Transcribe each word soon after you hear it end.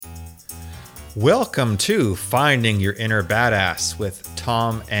Welcome to Finding Your Inner Badass with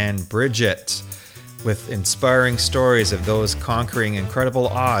Tom and Bridget, with inspiring stories of those conquering incredible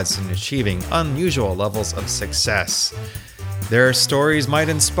odds and achieving unusual levels of success. Their stories might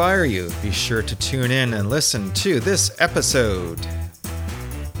inspire you. Be sure to tune in and listen to this episode.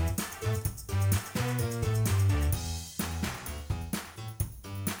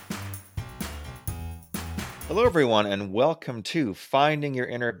 Hello, everyone, and welcome to Finding Your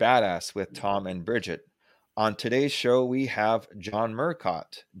Inner Badass with Tom and Bridget. On today's show, we have John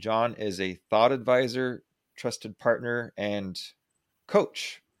Murcott. John is a thought advisor, trusted partner, and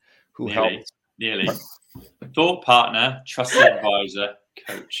coach who helps. Nearly. Thought partner, trusted advisor,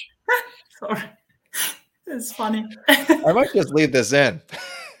 coach. Sorry. It's funny. I might just leave this in.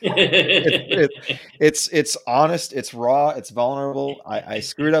 It's honest, it's raw, it's vulnerable. I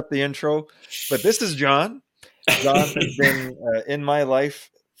screwed up the intro, but this is John. John has been in my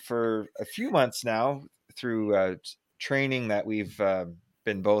life for a few months now through training that we've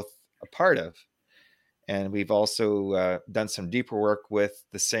been both a part of. And we've also done some deeper work with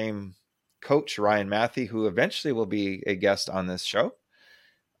the same coach, Ryan Matthew, who eventually will be a guest on this show.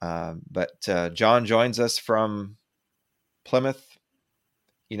 But John joins us from Plymouth,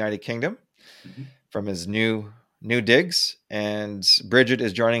 United Kingdom, from his new digs, and Bridget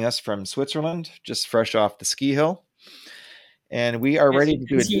is joining us from Switzerland, just fresh off the ski hill. And we are ready to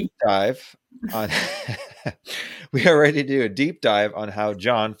do a deep dive on on how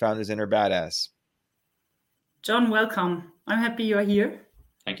John found his inner badass. John, welcome. I'm happy you're here.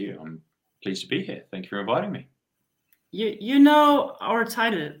 Thank you. I'm pleased to be here. Thank you for inviting me. You know our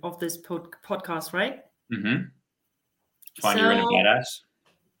title of this podcast, right? Mm-hmm. Find your inner badass.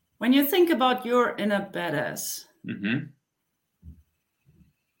 When you think about your inner badass,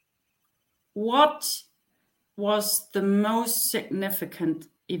 what was the most significant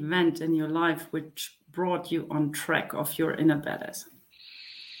event in your life which brought you on track of your inner badass?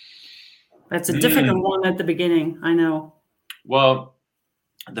 That's a difficult one at the beginning, I know. Well,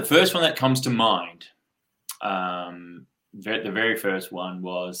 the first one that comes to mind, the very first one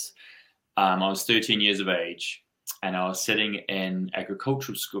was I was 13 years of age. And I was sitting in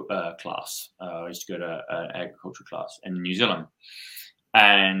agricultural school class. I used to go to an agricultural class in New Zealand.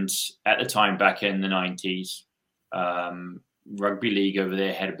 And at the time, back in the 90s, rugby league over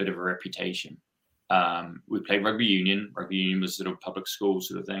there had a bit of a reputation. We played rugby union. Rugby union was sort of public school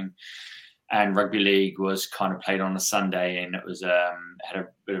sort of thing. And rugby league was kind of played on a Sunday, and it was had a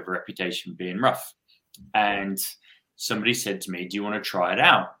bit of a reputation being rough. And somebody said to me, "Do you want to try it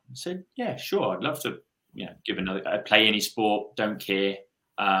out?" I said, "Yeah, sure. I'd love to. Give another. I play any sport, don't care."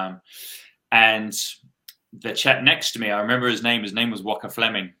 And the chap next to me, I remember his name. His name was Walker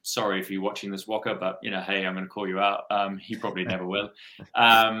Fleming. Sorry if you're watching this, Walker, but hey, I'm going to call you out. He probably never will.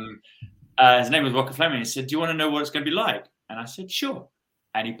 His name was Walker Fleming. He said, "Do you want to know what it's going to be like?" And I said, "Sure."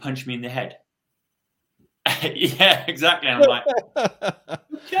 And he punched me in the head. Yeah, exactly. And I'm like,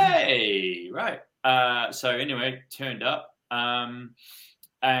 okay, right. So anyway, turned up,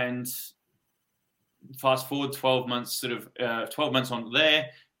 and fast forward 12 months, 12 months on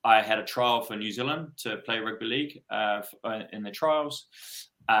there, I had a trial for New Zealand to play rugby league in the trials.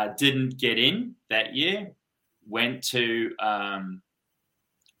 Didn't get in that year. Went to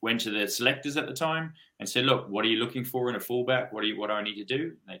the selectors at the time and said, "Look, what are you looking for in a fullback? What do I need to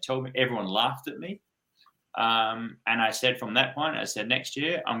do?" And they told me. Everyone laughed at me. And I said from that point, next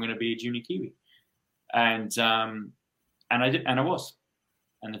year I'm going to be a junior Kiwi. And I did, and I was.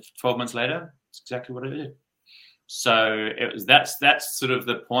 And 12 months later, it's exactly what I did. So that's sort of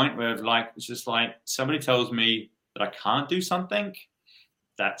the point where it's just like somebody tells me that I can't do something.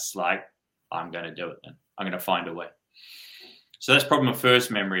 That's like, I'm going to do it then. I'm going to find a way. So that's probably my first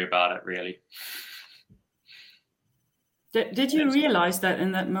memory about it, really. Did you realize that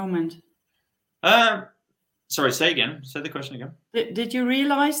in that moment? Sorry, say again. Say the question again. Did you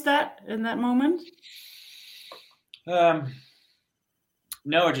realize that in that moment?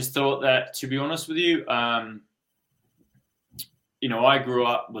 No, I just thought that, to be honest with you, I grew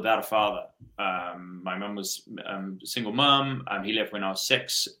up without a father. My mum was a single mum. He left when I was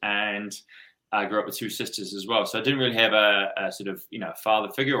 6, and I grew up with 2 sisters as well. So I didn't really have a sort of,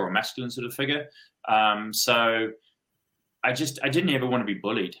 father figure or a masculine sort of figure. So I didn't ever want to be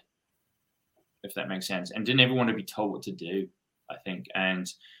bullied, if that makes sense, and didn't ever want to be told what to do, I think.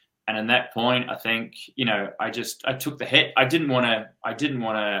 And in that point, I think, I took the hit. I didn't want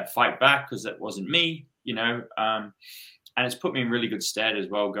to fight back because that wasn't me, and it's put me in really good stead as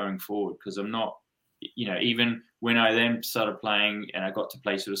well going forward, because I'm not, even when I then started playing and I got to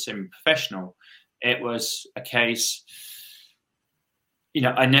play sort of semi-professional, it was a case,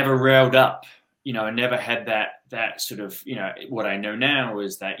 I never railed up I never had that sort of, what I know now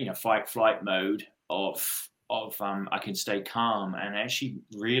is that, fight flight mode of I can stay calm, and I actually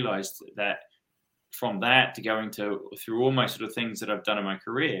realized that from that to going through all my sort of things that I've done in my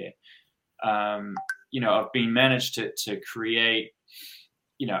career, I've been managed to create,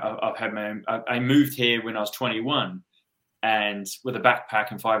 I've had my own, I moved here when I was 21 and with a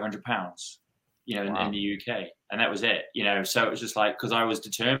backpack and 500 pounds, Wow. in the UK. And that was it, so it was just like, because I was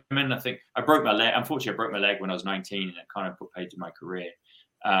determined. I think I broke my leg. Unfortunately, I broke my leg when I was 19, and it kind of put paid to my career.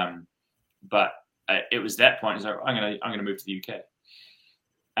 But it was that point. It's like, I'm gonna move to the UK.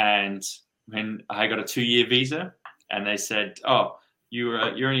 And when I got a 2-year visa, and they said, "Oh, you're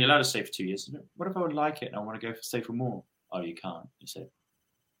only allowed to stay for 2 years." What if I would like it and I want to stay for more? Oh, you can't. He said.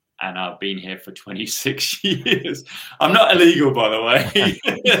 And I've been here for 26 years. I'm not illegal, by the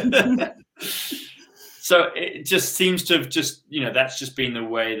way. So it just seems to have that's just been the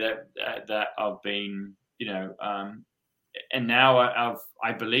way that I've been, and now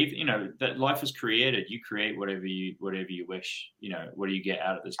I believe, that life is created. You create whatever you wish, what do you get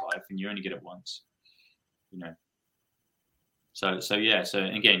out of this life, and you only get it once, So yeah. So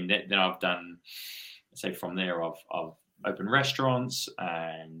again, then I've done, say from there, I've opened restaurants,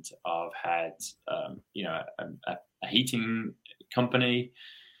 and I've had, a heating company,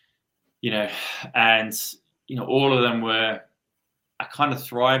 and, all of them were, I kind of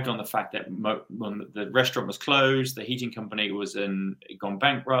thrived on the fact that when the restaurant was closed, the heating company was gone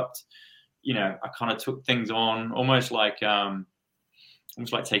bankrupt. I kind of took things on almost like taking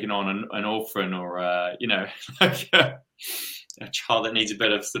on an orphan, or, like a child that needs a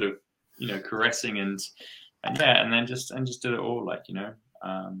bit of sort of, caressing and then just did it all, like,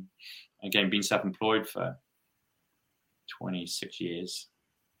 again, being self-employed for 26 years.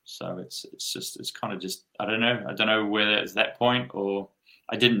 So it's kind of just, I don't know whether it's that point or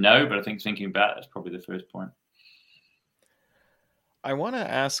I didn't know, but I think thinking about it, that's probably the first point. I want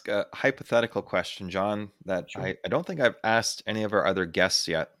to ask a hypothetical question, John, that Sure. I don't think I've asked any of our other guests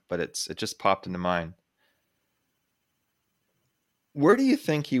yet, but it just popped into mind. Where do you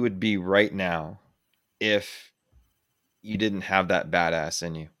think you would be right now if you didn't have that badass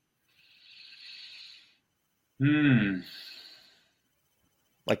in you?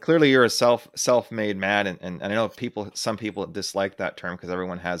 Like, clearly you're a self-made man, and I know some people dislike that term because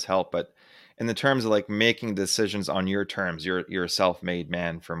everyone has help, but in the terms of like making decisions on your terms, you're a self-made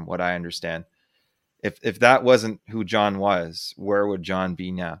man, from what I understand. If that wasn't who John was, where would John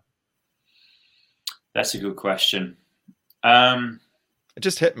be now? That's a good question. It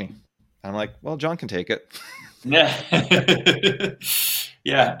just hit me. I'm like, well, John can take it. Yeah.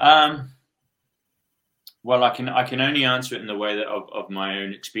 Yeah. Well, I can only answer it in the way that of my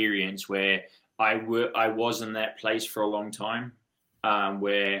own experience, where I was in that place for a long time,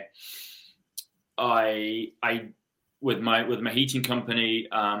 where I with my heating company,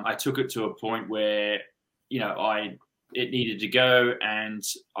 I took it to a point where it needed to go, and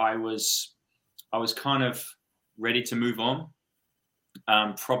I was kind of ready to move on.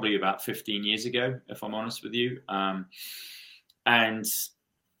 Probably about 15 years ago, if I'm honest with you, and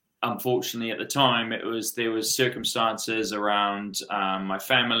unfortunately at the time there was circumstances around my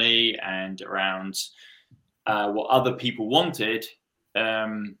family and around what other people wanted,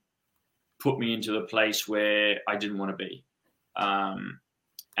 put me into a place where I didn't want to be,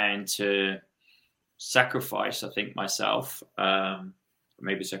 and to sacrifice, I think, myself,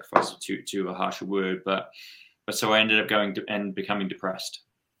 maybe sacrifice is too a harsher word, but so I ended up going and becoming depressed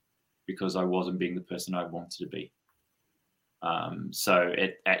because I wasn't being the person I wanted to be. So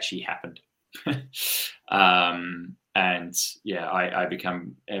it actually happened. And yeah, I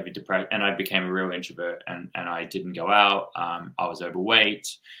became heavy depressed, and I became a real introvert, and I didn't go out. I was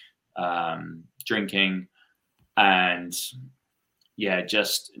overweight, drinking, and yeah,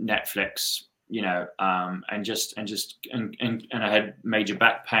 just Netflix, and I had major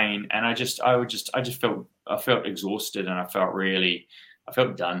back pain, and I felt exhausted, and I felt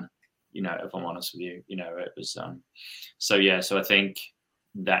done, if I'm honest with you. It was so I think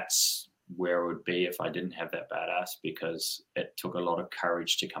that's where it would be if I didn't have that badass, because it took a lot of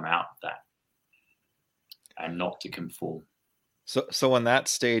courage to come out of that and not to conform. So when that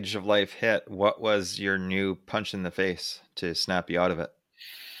stage of life hit, what was your new punch in the face to snap you out of it?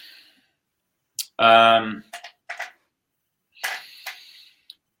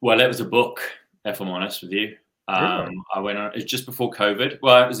 Well, it was a book, if I'm honest with you. Really? I went on, it's just before COVID.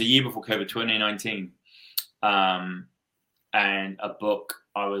 Well, it was a year before COVID, 2019. And a book,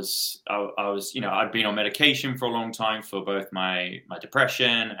 I was, I'd been on medication for a long time for both my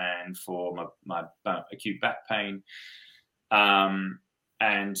depression and for my acute back pain.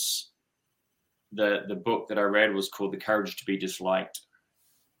 And the book that I read was called The Courage to Be Disliked.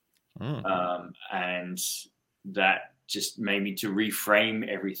 And that just made me to reframe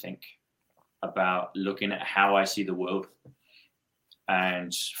everything about looking at how I see the world.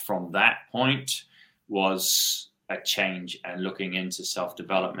 And from that point was a change and looking into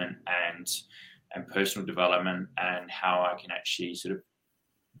self-development and personal development and how I can actually sort of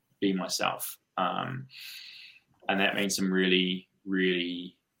be myself. And that made some really,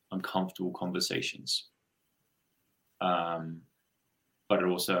 really uncomfortable conversations. But it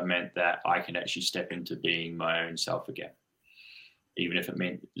also meant that I can actually step into being my own self again, even if it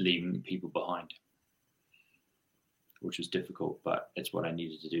meant leaving people behind, which was difficult, but it's what I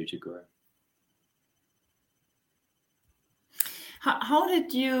needed to do to grow. How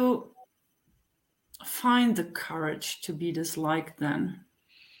did you find the courage to be disliked then?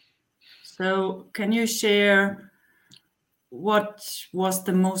 So can you share what was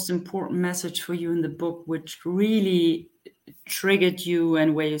the most important message for you in the book, which really triggered you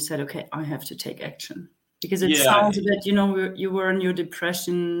and where you said, okay, I have to take action? Because it sounds a bit, you were in your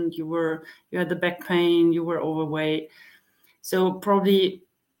depression, you had the back pain, you were overweight. So probably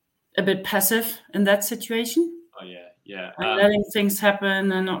a bit passive in that situation. Oh, yeah. And letting things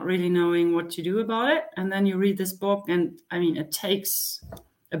happen and not really knowing what to do about it. And then you read this book, and I mean, it takes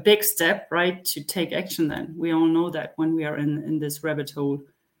a big step, right, to take action then. We all know that when we are in this rabbit hole.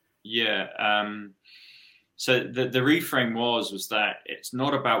 Yeah. So the reframe was that it's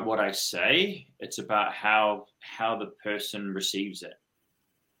not about what I say, it's about how the person receives it.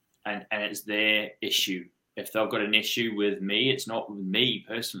 And it's their issue. If they've got an issue with me, it's not with me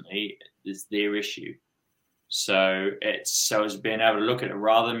personally, it's their issue. So it's being able to look at it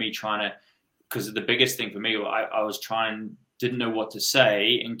rather than me trying to, because the biggest thing for me, I was didn't know what to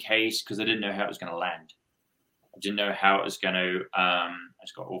say in case, because I didn't know how it was going to land. I didn't know how it was going to,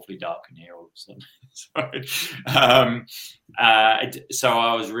 it's got awfully dark in here all of a sudden. Sorry. So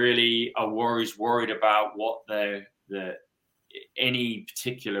I was worried about what any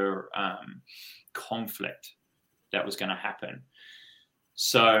particular conflict that was going to happen.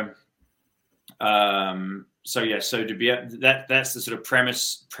 So to be that's the sort of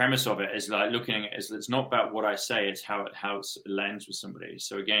premise of it, is like looking at it as it's not about what I say, it's how it lands with somebody.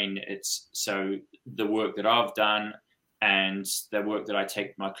 So again, so the work that I've done and the work that I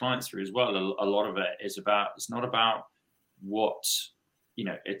take my clients through as well, a lot of it is about, it's not about what,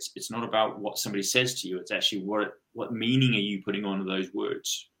 it's not about what somebody says to you, it's actually what meaning are you putting onto those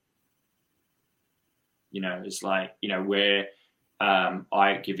words. It's like, where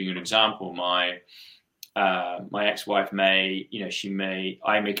I give you an example, my ex-wife I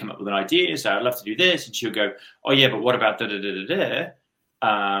may come up with an idea, so I'd love to do this, and she'll go, oh yeah, but what about da da da da da?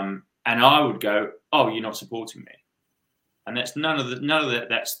 And I would go, oh, you're not supporting me, and that's none of that.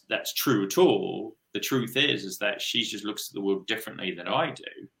 That's true at all. The truth is that she just looks at the world differently than I do,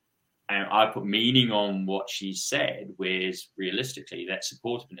 and I put meaning on what she said. Whereas realistically, that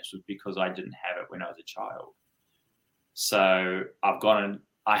supportiveness was because I didn't have it when I was a child. So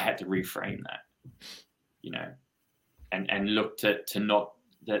I had to reframe that. And look to not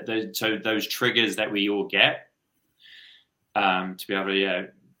those triggers that we all get, to be able to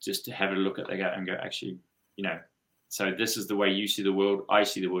just to have a look at that and go, actually, so this is the way you see the world. I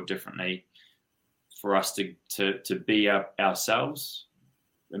see the world differently. For us to be ourselves,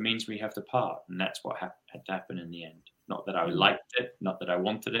 it means we have to part, and that's what had to happen in the end. Not that I liked it, not that I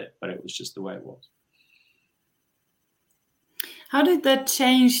wanted it, but it was just the way it was. How did that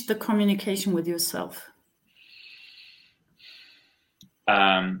change the communication with yourself?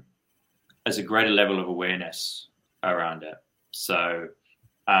 As a greater level of awareness around it. So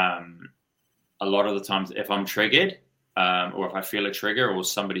a lot of the times if I'm triggered, or if I feel a trigger or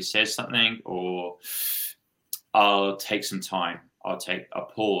somebody says something, or I'll take some time, I'll take a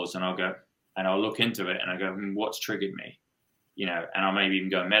pause and I'll go and I'll look into it and I go, what's triggered me? And I'll maybe even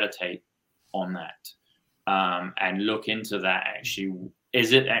go and meditate on that, and look into that. Actually,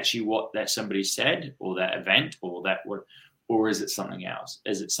 is it actually what that somebody said, or that event, or that word? Or is it something else?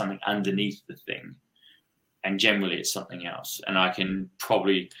 Is it something underneath the thing? And generally it's something else. And I can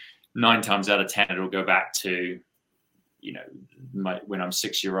probably 9 times out of 10, it'll go back to, when I'm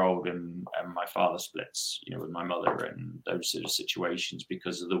 6-year-old and my father splits, with my mother, and those sort of situations,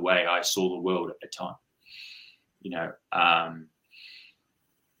 because of the way I saw the world at the time,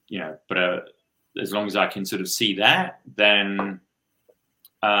 but as long as I can sort of see that, then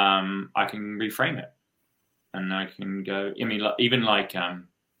I can reframe it. And I can go, even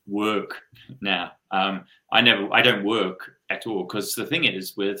work now. I don't work at all, because the thing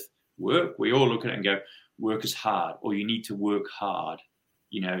is, with work, we all look at it and go, work is hard, or you need to work hard.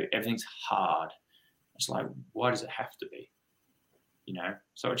 Everything's hard. It's like, why does it have to be? You know,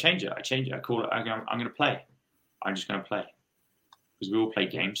 so I change it. I call it, I'm going to play. I'm just going to play. Because we all play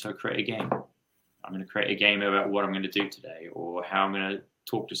games, so I create a game. I'm going to create a game about what I'm going to do today, or how I'm going to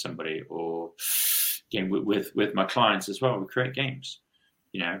talk to somebody, or again with my clients as well. We create games,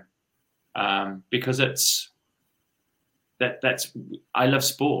 you know, because that's I love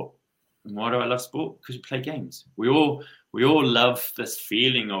sport. And why do I love sport? Because we play games. We all love this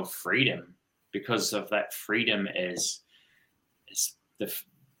feeling of freedom, because of that freedom is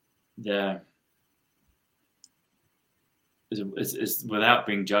without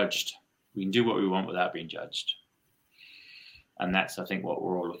being judged. We can do what we want without being judged, and that's, I think, what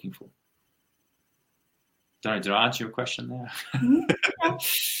we're all looking for. Don't know, did I answer your question there? Yeah.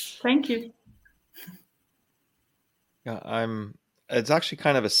 Thank you. Yeah, it's actually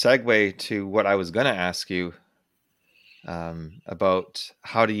kind of a segue to what I was going to ask you about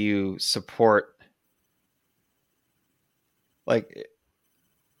how do you support, like,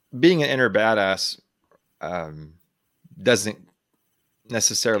 being an inner badass doesn't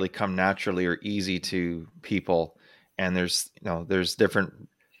necessarily come naturally or easy to people, and there's different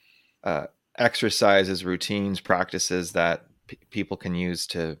exercises, routines, practices that people can use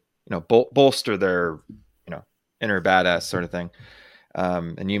to bolster their inner badass sort of thing.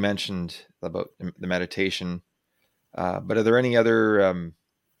 And you mentioned about the meditation, but are there any other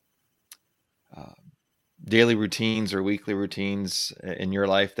daily routines or weekly routines in your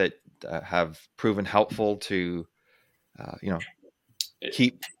life that have proven helpful to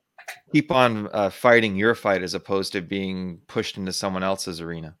keep on fighting your fight as opposed to being pushed into someone else's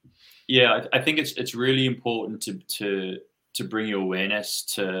arena? Yeah, I think it's really important to bring your awareness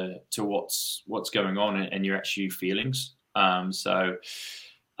to what's going on and your actual feelings. And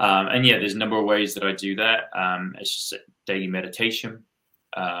yeah, there's a number of ways that I do that. It's just daily meditation,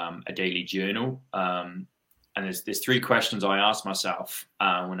 a daily journal, and there's 3 questions I ask myself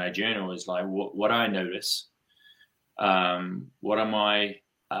when I journal. Is like, what do I notice? What do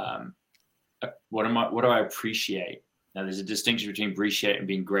I appreciate? Now, there's a distinction between appreciate and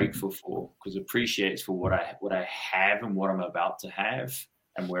being grateful for, because appreciate is for what I have and what I'm about to have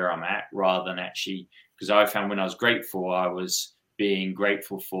and where I'm at, rather than actually, because I found when I was grateful, I was being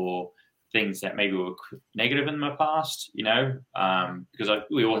grateful for things that maybe were negative in my past, because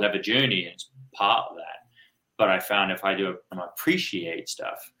we all have a journey and it's part of that. But I found if I appreciate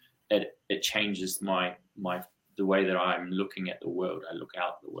stuff, it changes the way that I'm looking at the world. I look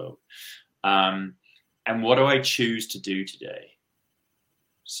out at the world. And what do I choose to do today?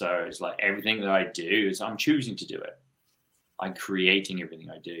 So it's like everything that I do is I'm choosing to do it. I'm creating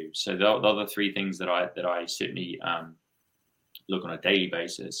everything I do. So the other 3 things that I certainly look on a daily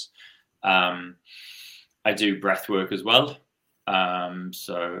basis. I do breath work as well.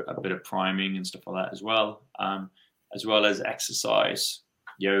 So a bit of priming and stuff like that as well as exercise,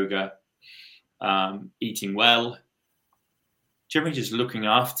 yoga, eating well. Generally just looking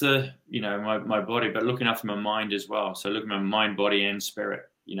after, my body, but looking after my mind as well. So looking at my mind, body, and spirit,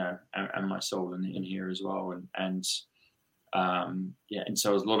 and my soul in here as well. And so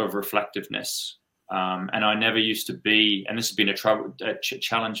there's a lot of reflectiveness. And I never used to be, and this has been a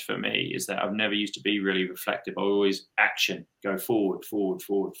challenge for me, is that I've never used to be really reflective. I always action, go forward.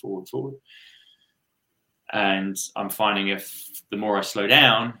 And I'm finding if the more I slow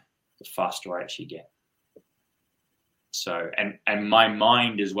down, the faster I actually get. So, and my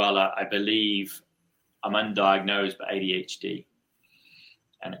mind as well, I believe I'm undiagnosed but ADHD,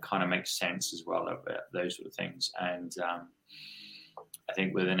 and it kind of makes sense as well about those sort of things. And I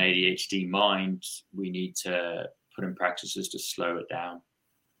think with an ADHD mind, we need to put in practices to slow it down,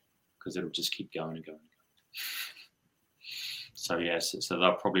 because it'll just keep going and going and going. So yes, so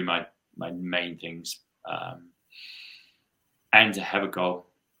they're probably my main things, and to have a goal,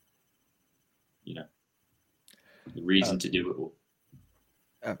 the reason to do it all.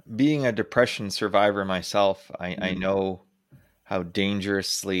 Being a depression survivor myself, I know how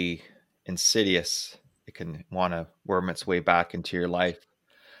dangerously insidious it can want to worm its way back into your life.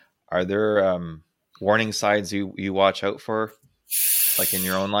 Are there warning signs you watch out for, like in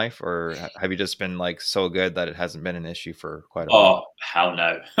your own life, or have you just been like so good that it hasn't been an issue for quite a while? Oh, hell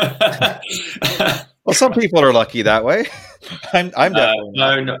no. Well, some people are lucky that way. I'm definitely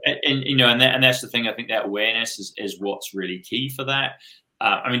not. No, and that's the thing. I think that awareness is what's really key for that.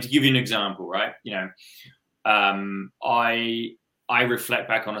 To give you an example, right? I reflect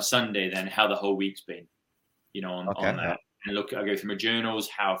back on a Sunday, then how the whole week's been, on that, and look. I go through my journals,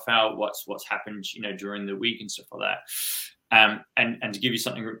 how I felt, what's happened, during the week and stuff like that. And to give you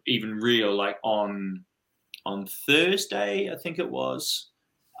something even real, like on Thursday, I think it was.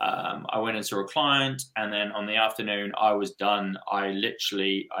 I went and saw a client, and then on the afternoon I was done. I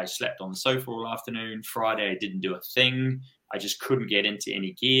slept on the sofa all afternoon. Friday I didn't do a thing. I just couldn't get into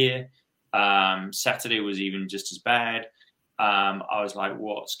any gear. Saturday was even just as bad. I was like,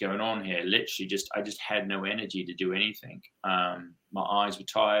 what's going on here? Literally I just had no energy to do anything. My eyes were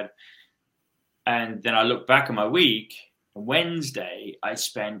tired. And then I looked back on my week. Wednesday, I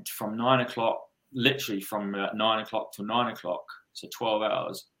spent from 9 o'clock, literally from 9 o'clock to 9 o'clock, so 12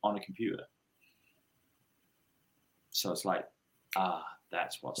 hours on a computer. So it's like,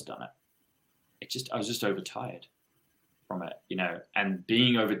 that's what's done it. I was just overtired from it, and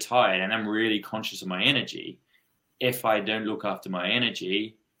being overtired, and I'm really conscious of my energy. If I don't look after my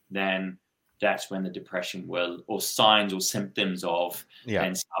energy, then that's when the depression or signs or symptoms of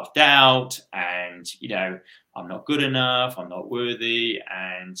then self-doubt and, I'm not good enough, I'm not worthy,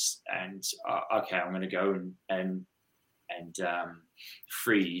 and okay, I'm going to go and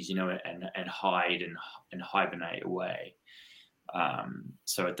freeze, and hide and hibernate away.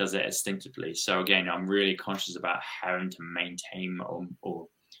 So it does it instinctively. So again, I'm really conscious about having to maintain or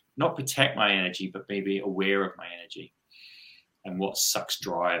not protect my energy, but maybe aware of my energy and what sucks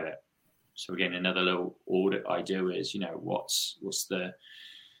dry of it. So again, another little audit I do is, what's the,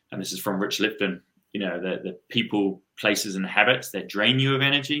 and this is from Rich Lipton, the people, places, and habits that drain you of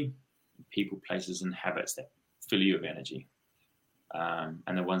energy, people, places, and habits that fill you of energy.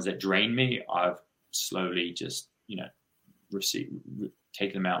 And the ones that drain me, I've slowly just,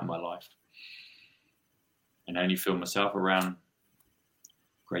 take them out of my life, and only fill myself around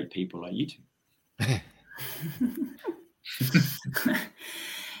great people like you two.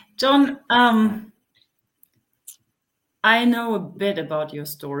 John, I know a bit about your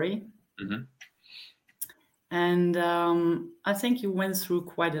story. Mm-hmm. And I think you went through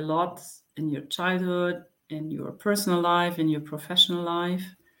quite a lot in your childhood, in your personal life, in your professional life.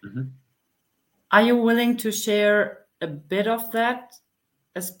 Mm-hmm. Are you willing to share a bit of that,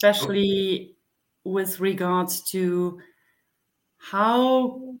 especially with regards to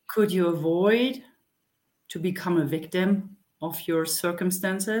how could you avoid to become a victim of your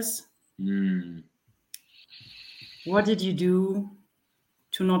circumstances? What did you do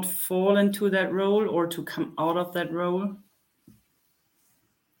to not fall into that role or to come out of that role?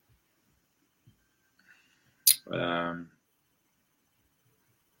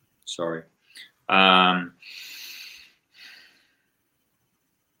 Sorry.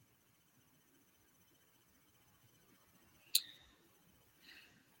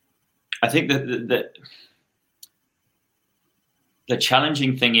 I think that the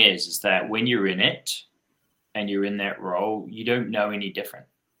challenging thing is that when you're in it and you're in that role, you don't know any different.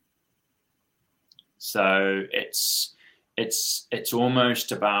 So it's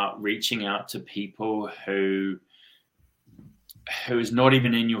almost about reaching out to people who is not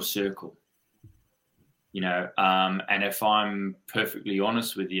even in your circle, and if I'm perfectly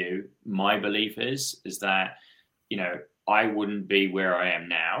honest with you, my belief is that, I wouldn't be where I am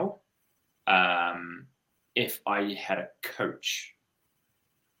now if I had a coach.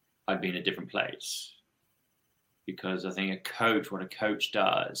 I'd be in a different place, because I think what a coach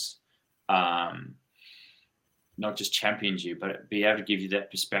does, not just champions you, but be able to give you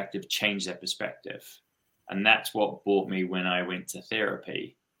that perspective, change that perspective. And that's what brought me when I went to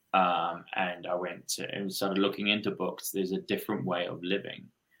therapy, and I went and started looking into books. There's a different way of living,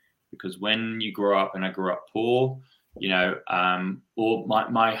 because when you grow up, and I grew up poor, or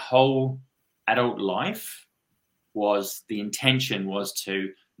my whole adult life the intention was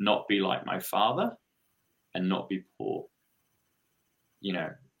to not be like my father and not be poor,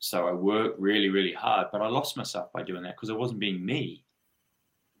 so I worked really, really hard, but I lost myself by doing that because I wasn't being me.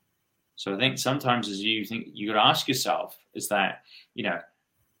 So I think sometimes as you think, you got to ask yourself, is that, am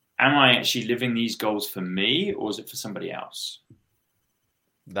I actually living these goals for me, or is it for somebody else?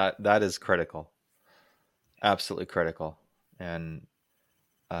 That is critical. Absolutely critical. And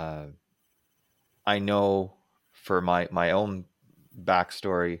I know for my own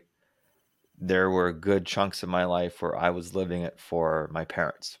backstory, there were good chunks of my life where I was living it for my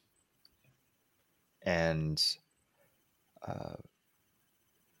parents. And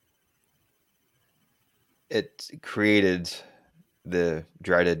it created the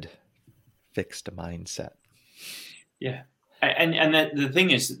dreaded fixed mindset. Yeah. And the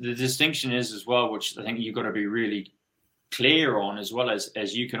thing is, the distinction is as well, which I think you've got to be really clear on, as well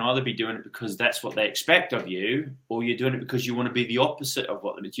as you can either be doing it because that's what they expect of you, or you're doing it because you want to be the opposite of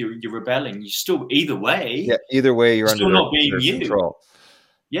what you're rebelling. You still, either way, you're under not being you. Control.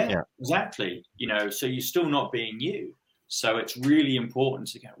 Yeah, exactly. So you're still not being you. So it's really important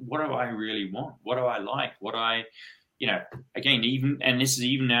to go, what do I really want? What do I like? again, and this is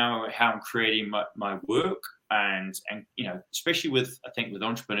even now how I'm creating my work, and especially with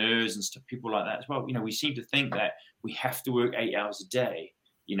entrepreneurs and stuff, people like that as well. We seem to think that we have to work 8 hours a day.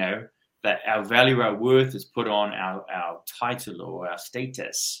 That our value, our worth is put on our title or our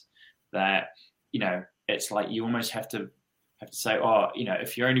status. That it's like you almost have to say,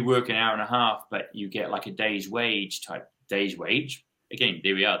 if you only work an hour and a half, but you get like a day's wage. Again,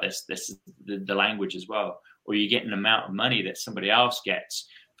 there we are. This is the language as well. Or you get an amount of money that somebody else gets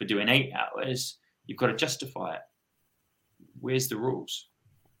for doing 8 hours. You've got to justify it. Where's the rules?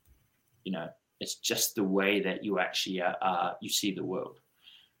 It's just the way that you actually you see the world.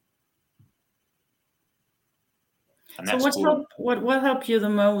 And so what helped you the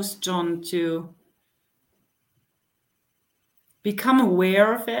most, John, to become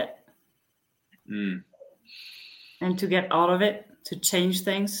aware of it and to get out of it, to change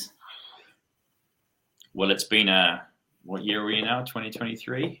things? Well, it's been what year are we in now?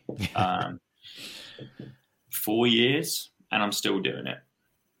 2023. 4 years, and I'm still doing it.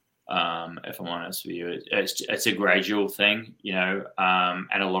 If I'm honest with you, it's a gradual thing, and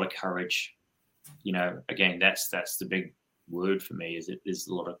a lot of courage. Again, that's the big word for me. There's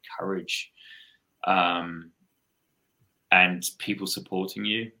a lot of courage, and people supporting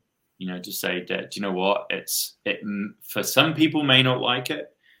you. To say that, do you know what? It for some people may not like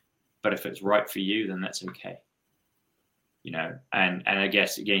it, but if it's right for you, then that's okay. And I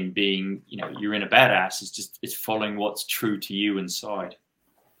guess again, being you're in a badass it's following what's true to you inside.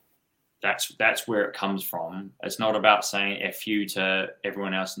 That's where it comes from. It's not about saying F you to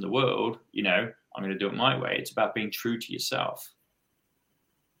everyone else in the world. I'm going to do it my way. It's about being true to yourself.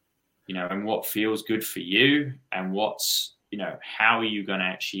 And what feels good for you, and what's how are you going to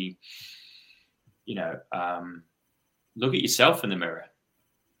actually look at yourself in the mirror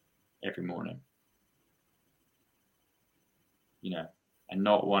every morning. And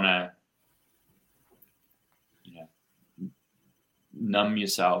not want to, numb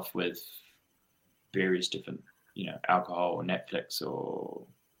yourself with various different, alcohol or Netflix or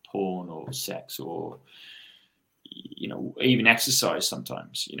porn or sex or, even exercise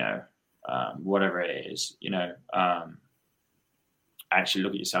sometimes, whatever it is, actually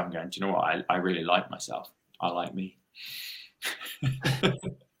look at yourself and go, do you know what? I really like myself. I like me.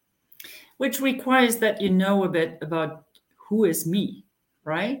 Which requires that you know a bit about who is me,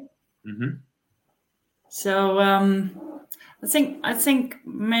 right? Mm-hmm. So I think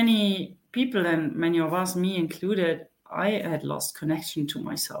many people, and many of us, me included, I had lost connection to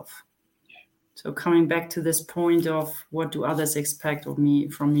myself. Yeah. So coming back to this point of what do others expect of me,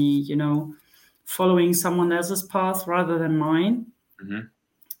 from me, following someone else's path rather than mine.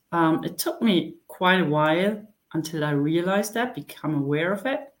 Mm-hmm. It took me quite a while until I realized that, become aware of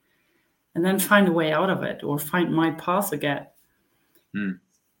it, and then find a way out of it or find my path again.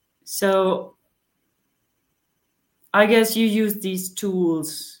 So I guess you use these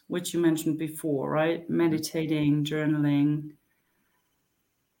tools, which you mentioned before, right? Meditating, journaling.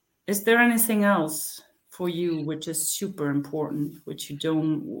 Is there anything else for you which is super important, which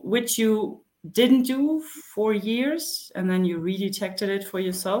you didn't do for years, and then you redetected it for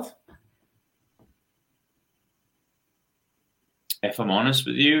yourself? If I'm honest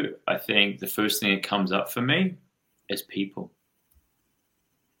with you, I think the first thing that comes up for me is people.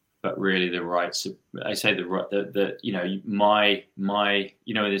 But really the right, I say the right, my,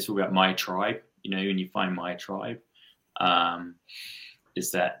 this all about my tribe, and you find my tribe,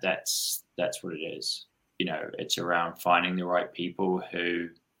 is that's what it is. It's around finding the right people who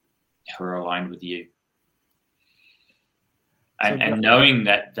are aligned with you. And knowing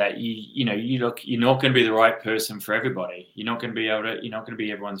that you're not going to be the right person for everybody. You're not going to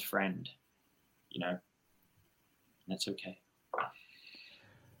be everyone's friend, that's okay.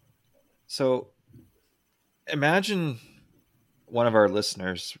 So imagine one of our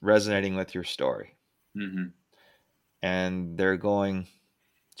listeners resonating with your story. Mm-hmm. And they're going,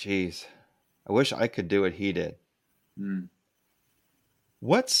 geez, I wish I could do what he did.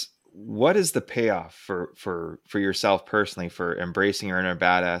 What is the payoff for yourself personally for embracing your inner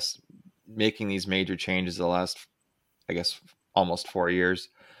badass, making these major changes the last, I guess, almost 4 years?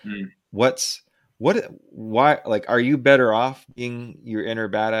 Why, like, are you better off being your inner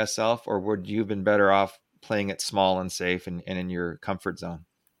badass self, or would you have been better off playing it small and safe and in your comfort zone?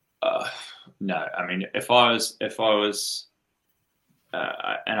 No, I mean, if I was,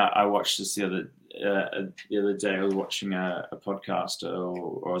 and I watched this the other day. I was watching a podcast,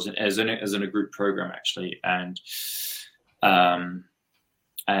 or I was in a group program actually, and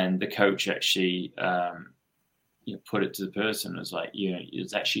the coach actually put it to the person as like,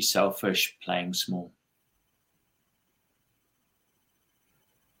 it's actually selfish playing small.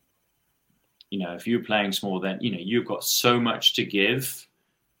 if you're playing small, then, you've got so much to give,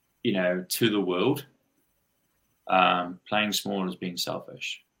 to the world. Playing small is being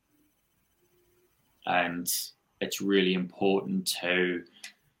selfish. And it's really important to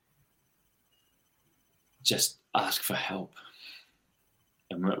just ask for help.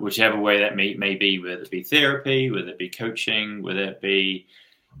 And whichever way that may be, whether it be therapy, whether it be coaching, whether it be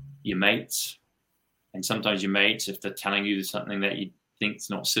your mates. And sometimes your mates, if they're telling you something that you think's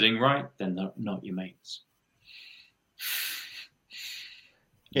not sitting right, then they're not your mates.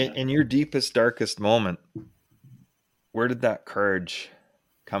 In your deepest, darkest moment, where did that courage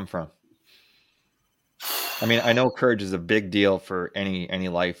come from? I mean, I know courage is a big deal for any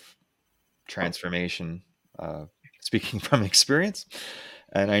life transformation, speaking from experience.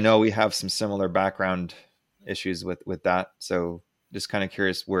 And I know we have some similar background issues with that. So just kind of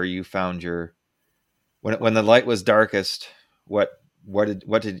curious where you found when the light was darkest,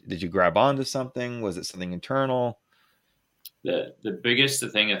 did you grab onto something? Was it something internal? The biggest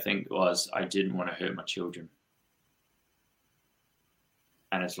thing I think was I didn't want to hurt my children.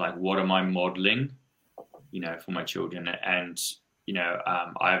 And it's like, what am I modeling, for my children? And,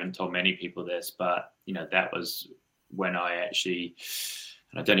 I haven't told many people this, but, that was when I actually,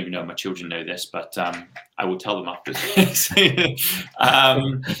 and I don't even know if my children know this, but I will tell them after this. I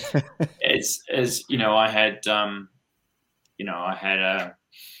had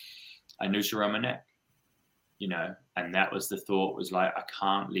a noose around my neck, and that was the thought, was like, I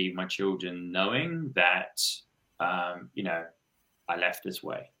can't leave my children knowing that, I left this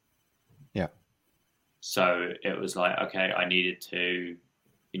way. Yeah. So it was like, okay, I needed to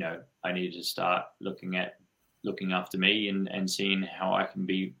start looking after me and seeing how I can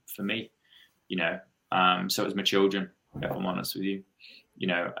be for me, so it was my children, if I'm honest with you,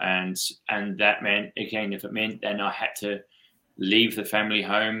 and that meant, again, if it meant then I had to leave the family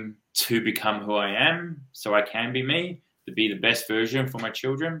home to become who I am, so I can be me, to be the best version for my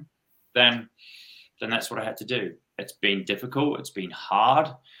children, then that's what I had to do. It's been difficult. It's been hard.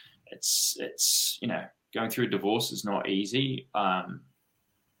 It's going through a divorce is not easy,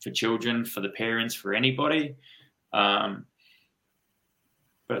 for children, for the parents, for anybody. But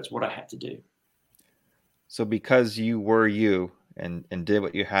it's what I had to do. So because you were you and did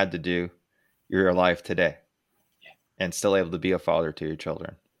what you had to do, you're alive today. Yeah. And still able to be a father to your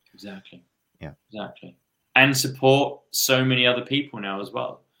children. Exactly. Yeah. Exactly. And support so many other people now as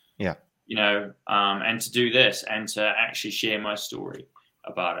well. Yeah. And to do this and to actually share my story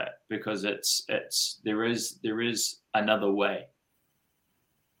about it, because there is another way.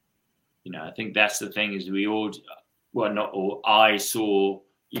 I think that's the thing, is we all, well, not all, I saw,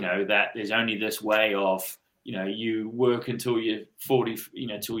 that there's only this way of, you work until you're 40,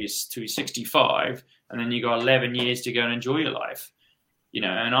 till you're 65, and then you got 11 years to go and enjoy your life,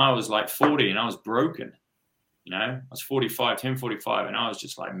 and I was like 40 and I was broken. I was 45, 45, and I was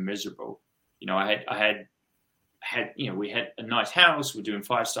just like miserable. I had, we had a nice house. We're doing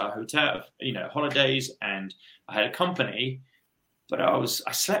 5-star hotel, holidays, and I had a company, but I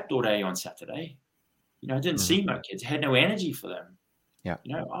slept all day on Saturday. I didn't see my kids. I had no energy for them. Yeah.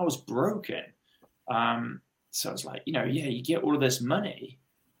 I was broken. So I was like, you get all of this money.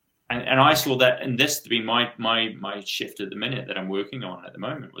 And I saw that, and this to be my shift at the minute that I'm working on at the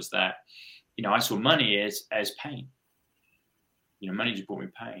moment, was that, I saw money as pain. Money just brought me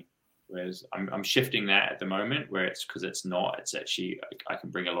pain. Whereas I'm shifting that at the moment, where it's actually, I can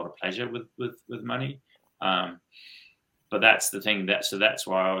bring a lot of pleasure with money. But that's the thing, that's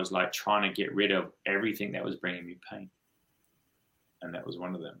why I was like trying to get rid of everything that was bringing me pain. And that was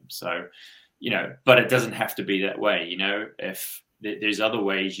one of them. So, but it doesn't have to be that way. If there's other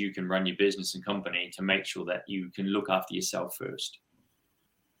ways you can run your business and company to make sure that you can look after yourself first.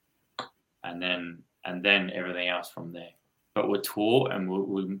 And then everything else from there. But we're taught and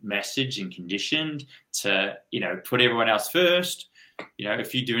we're messaged and conditioned to, put everyone else first.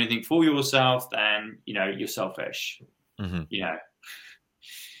 If you do anything for yourself, then, you're selfish. Mm-hmm.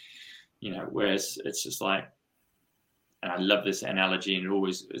 Whereas it's just like, and I love this analogy, and I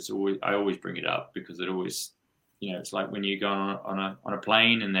always bring it up, because it always, it's like when you go on a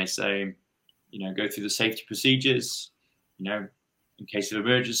plane and they say, go through the safety procedures, in case of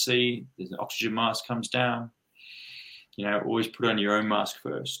emergency, there's an oxygen mask comes down. Always put on your own mask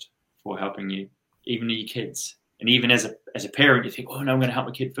first before helping you, even your kids. And even as a parent, you think, oh no, I'm going to help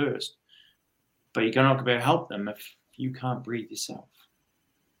my kid first. But you're not going to be able to help them if you can't breathe yourself.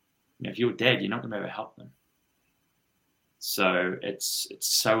 If you're dead, you're not going to be able to help them. So it's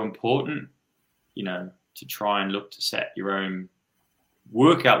so important, to try and look to set your own,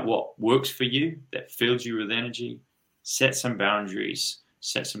 work out what works for you, that fills you with energy, set some boundaries,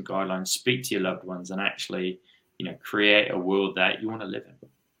 set some guidelines, speak to your loved ones, and actually, create a world that you want to live in.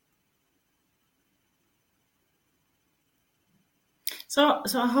 So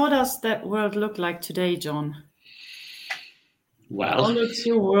how does that world look like today, John? Well, how looks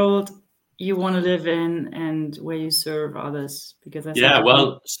your world you want to live in and where you serve others? Because I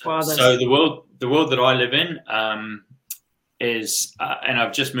so the world that I live in is, and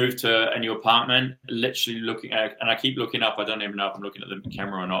I've just moved to a new apartment. Literally looking at, and I keep looking up. I don't even know if I'm looking at the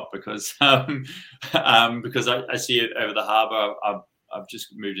camera or not because I see it over the harbour. I've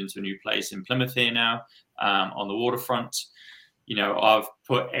just moved into a new place in Plymouth here now, on the waterfront. I've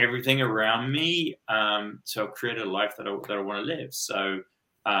put everything around me to create a life that I want to live. So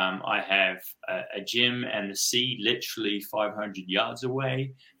I have a gym and the sea literally 500 yards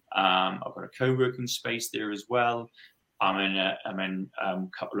away. I've got a co-working space there as well. I'm in a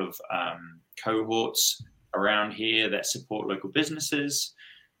couple of cohorts around here that support local businesses.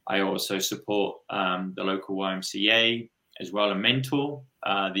 I also support the local YMCA as well, and mentor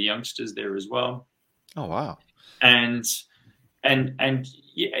the youngsters there as well. Oh wow! And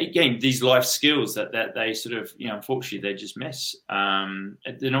again, these life skills that they sort of, unfortunately, they just miss.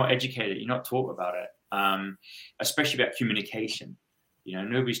 They're not educated. You're not taught about it, especially about communication.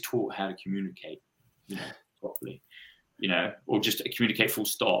 Nobody's taught how to communicate, properly, or just to communicate full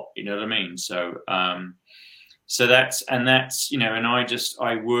stop. You know what I mean? So, that's, and I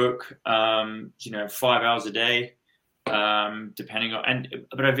work, 5 hours a day, depending on,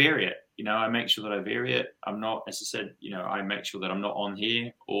 but I vary it. I make sure that I vary it. I'm not, as I said, I make sure that I'm not on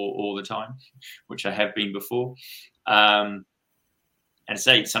here all the time, which I have been before. And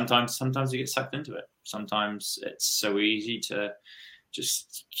say sometimes you get sucked into it. Sometimes it's so easy to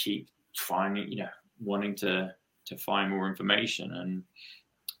just keep finding, wanting to find more information, and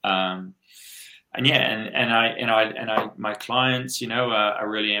my clients, are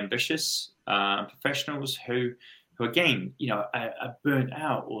really ambitious professionals who again, are burnt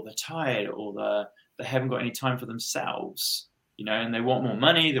out, or they're tired, or they haven't got any time for themselves, and they want more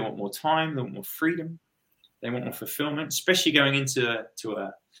money, they want more time, they want more freedom, they want more fulfillment, especially going into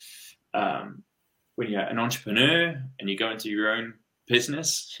when you're an entrepreneur and you go into your own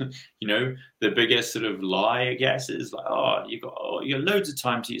business. The biggest sort of lie, I guess, is like, you got loads of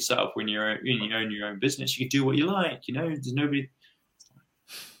time to yourself when you own your own business. You can do what you like. There's nobody.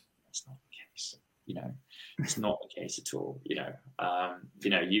 That's not the case. It's not the case at all. You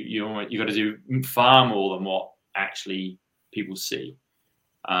got to do far more than what actually people see.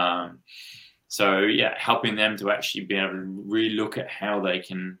 Helping them to actually be able to really look at how they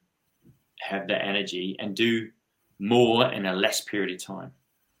can have that energy and do more in a less period of time.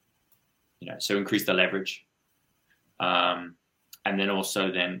 So increase the leverage, and then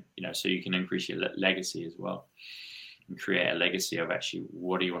also so you can increase your legacy as well, and create a legacy of actually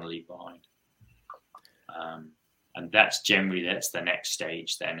what do you want to leave behind. And that's the next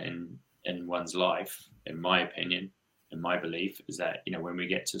stage then in one's life, in my opinion, in my belief, is that, when we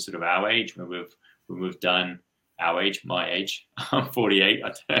get to sort of our age, when we've done our age, my age, I'm 48, I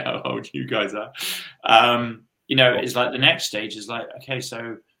don't know how old you guys are. It's like the next stage is like, okay,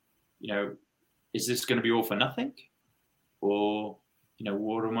 so, is this going to be all for nothing? Or,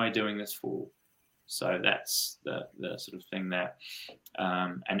 what am I doing this for? So that's the sort of thing that,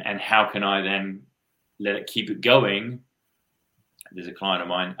 and how can I then keep it going? There's a client of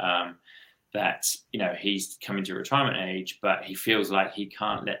mine that he's coming to retirement age, but he feels like he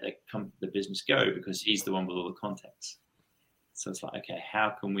can't let the business go because he's the one with all the contacts. So it's like, okay, how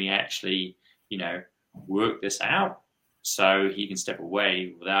can we actually work this out so he can step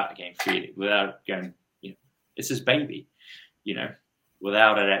away without going, it's his baby,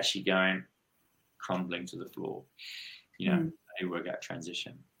 without it actually going crumbling to the floor. They work out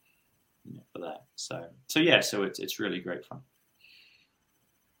transition. For that, so it's really great fun,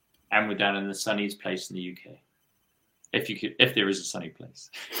 and we're down in the sunniest place in the UK, if there is a sunny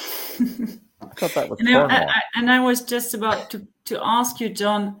place. I thought that was Cornwall. I was just about to ask you,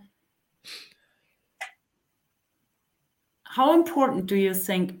 John, how important do you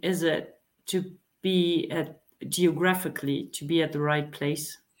think is it to be geographically to be at the right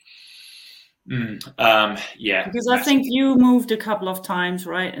place? Because I think you moved a couple of times,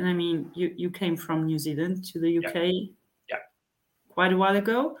 right? And I mean, you came from New Zealand to the UK quite a while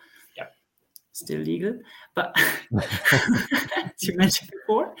ago. Still legal, but as you mentioned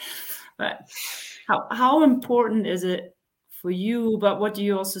before. But how important is it for you? But what do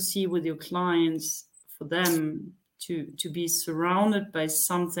you also see with your clients, for them to be surrounded by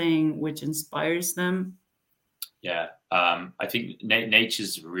something which inspires them? I think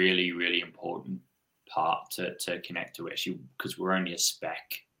nature's really, really important part to connect to actually, because we're only a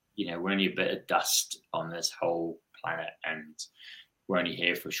speck, we're only a bit of dust on this whole planet, and we're only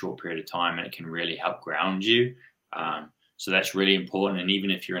here for a short period of time, and it can really help ground you. So that's really important. And even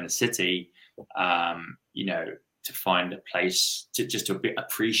if you're in a city, to find a place to just to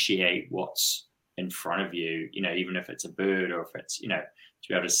appreciate what's in front of you, even if it's a bird, or if it's, to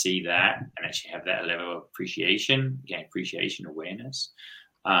be able to see that and actually have that level of appreciation, awareness,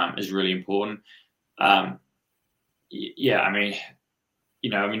 is really important. New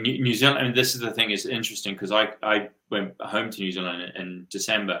Zealand, I mean, this is the thing, is interesting, because I went home to New Zealand in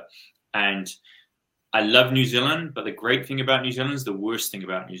December, and I love New Zealand, but the great thing about New Zealand is the worst thing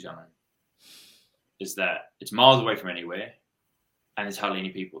about New Zealand is that it's miles away from anywhere, and there's hardly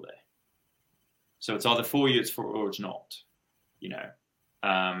any people there. So it's either for you, or it's not,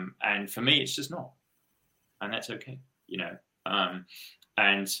 and for me, it's just not, and that's okay,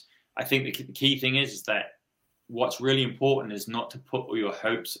 and I think the key thing is that what's really important is not to put all your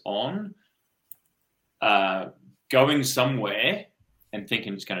hopes on going somewhere and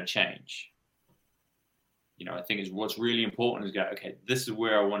thinking it's going to change. I think what's really important is go, okay, this is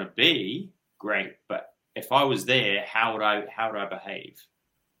where I want to be. Great, but if I was there, how would I behave?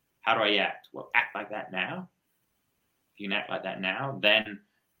 How do I act? Well, act like that now. If you can act like that now,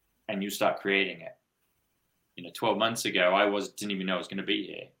 and you start creating it. 12 months ago, I didn't even know I was going to be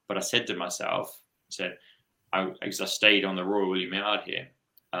here, but I said to myself, because I stayed on the Royal William Yard here,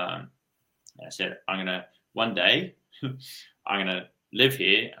 and I said, one day, I'm going to live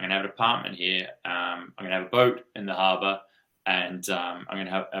here. I'm going to have an apartment here. I'm going to have a boat in the harbour, and I'm going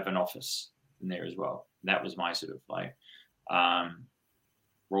to have an office in there as well. That was my sort of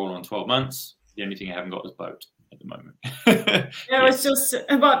roll on 12 months. The only thing I haven't got is boat at the moment. I was just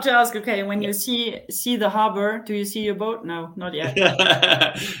about to ask, okay, when you see the harbour, do you see your boat? No, not yet.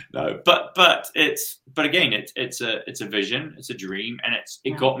 No, but again, it's a vision, it's a dream, and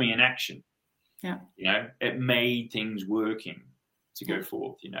it got me in action. Yeah. It made things working to go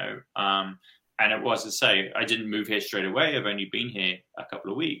forth, and it was to say, I didn't move here straight away. I've only been here a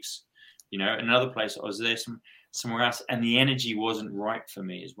couple of weeks, another place I was there somewhere else, and the energy wasn't right for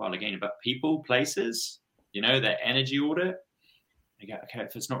me as well. Again, about people, places, that energy audit. I go, okay,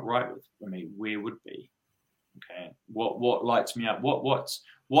 if it's not right with me, where would it be? Okay, what lights me up? What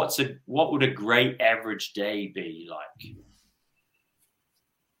would a great average day be like?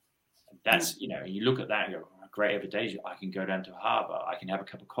 That's you look at that and go, oh, great average day. I can go down to a harbour. I can have a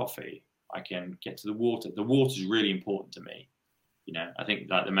cup of coffee. I can get to the water. The water is really important to me. I think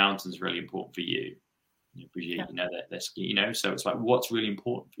like the mountains are really important for you. That ski. So it's like, what's really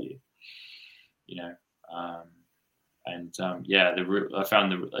important for you? I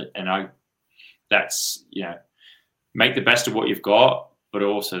found that's make the best of what you've got, but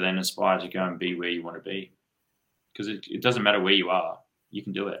also then aspire to go and be where you want to be, because it doesn't matter where you are, you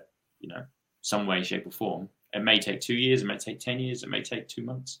can do it. Some way, shape, or form. It may take 2 years, it may take 10 years, it may take 2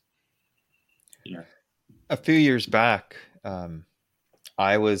 months. A few years back,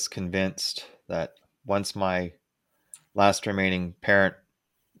 I was convinced that once my last remaining parent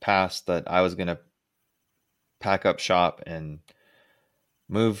passed, that I was going to pack up shop and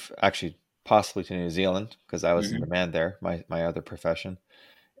move, actually possibly to New Zealand, because I was in demand there, my other profession.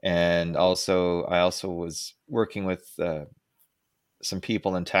 And I also was working with some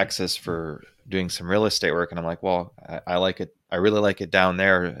people in Texas for doing some real estate work. And I'm like, well, I like it. I really like it down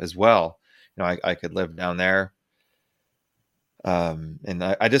there as well. I could live down there. And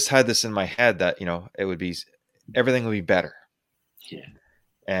I just had this in my head that, everything would be better. Yeah.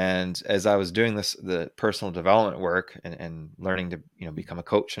 And as I was doing the personal development work and learning to, become a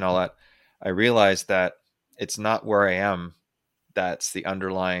coach and all that, I realized that it's not where I am. That's the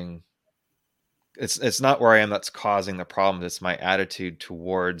underlying, it's not where I am that's causing the problem. It's my attitude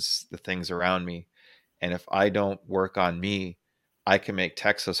towards the things around me. And if I don't work on me, I can make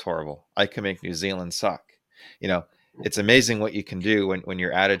Texas horrible. I can make New Zealand suck. It's amazing what you can do when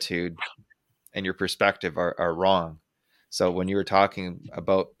your attitude and your perspective are wrong. So when you were talking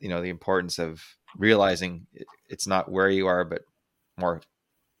about, the importance of realizing it's not where you are, but more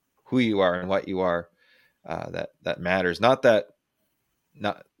who you are and what you are, that matters. Not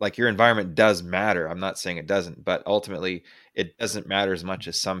like your environment does matter. I'm not saying it doesn't, but ultimately it doesn't matter as much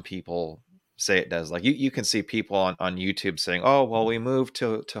as some people say it does. Like you can see people on YouTube saying, oh, well, we moved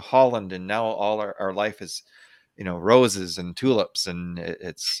to Holland and now all our life is, roses and tulips, and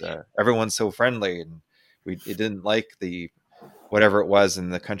it's everyone's so friendly, and it didn't like the whatever it was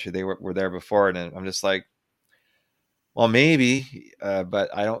in the country they were there before. And I'm just like, well, maybe, but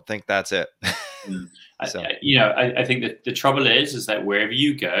I don't think that's it. So. I think that the trouble is that wherever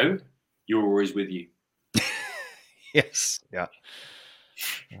you go, you're always with you. Yes. Yeah.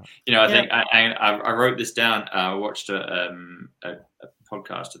 I think I wrote this down. I watched a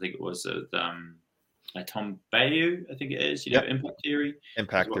podcast. I think it was Tom Bayou. I think it is. Yep. Impact Theory.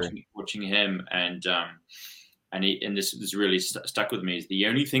 Impact Theory. Watching him, and this really stuck with me. Is the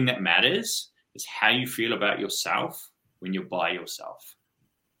only thing that matters is how you feel about yourself when you're by yourself,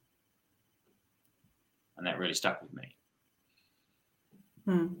 and that really stuck with me.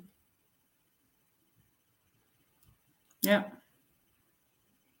 Yeah.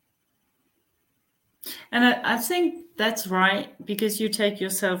 And I think that's right, because you take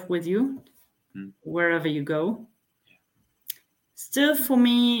yourself with you wherever you go. Still, for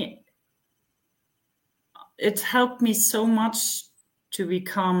me, it helped me so much to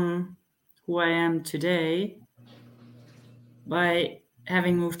become who I am today by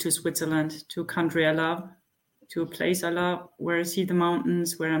having moved to Switzerland, to a country I love, to a place I love, where I see the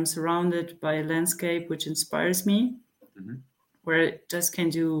mountains, where I'm surrounded by a landscape which inspires me, where I just can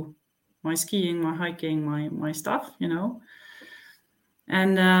do my skiing, my hiking, my stuff,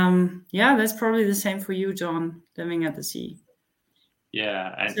 And that's probably the same for you, John, living at the sea.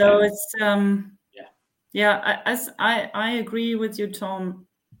 Yeah. It's I agree with you, Tom,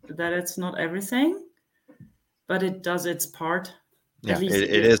 that it's not everything, but it does its part. Yeah, it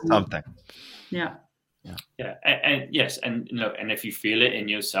is something. Yeah. Yeah, and yes, and and if you feel it in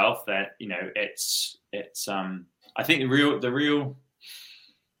yourself, that it's I think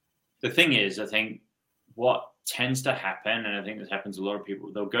the thing is, I think what tends to happen, and I think this happens to a lot of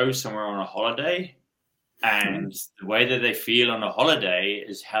people, they'll go somewhere on a holiday, and the way that they feel on a holiday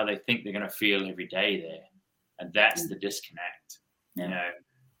is how they think they're going to feel every day there, and that's the disconnect.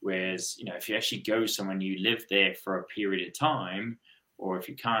 Whereas if you actually go somewhere and you live there for a period of time, or if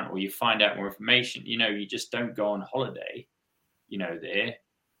you can't, or you find out more information, you just don't go on holiday, there,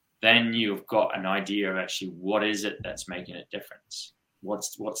 then you've got an idea of actually what is it that's making a difference.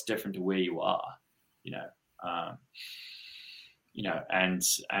 What's different to where you are, and I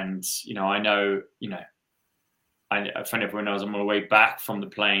know, I found out when I was on my way back from the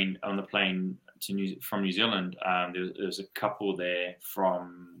plane from New Zealand, there was a couple there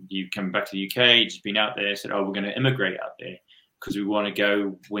coming back to the UK, just been out there, said, oh, we're going to immigrate out there because we want to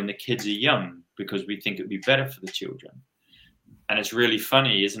go when the kids are young, because we think it'd be better for the children. And it's really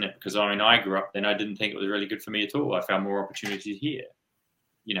funny, isn't it? Because I grew up then, I didn't think it was really good for me at all. I found more opportunities here,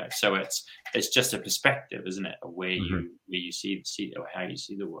 so it's just a perspective, isn't it? Of where you see or how you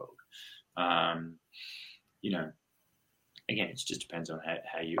see the world. Again, it just depends on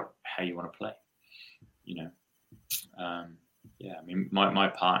how you want to play, my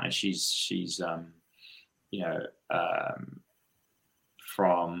partner, she's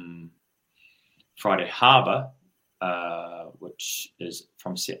from Friday Harbor, which is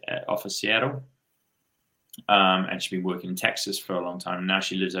from off of Seattle, and she's been working in Texas for a long time. And now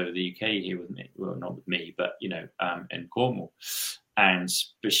she lives over the UK here with me. Well, not with me, but in Cornwall.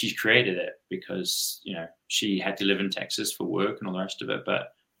 But she's created it because she had to live in Texas for work and all the rest of it.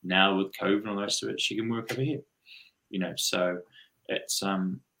 But now with COVID and all the rest of it, she can work over here. So it's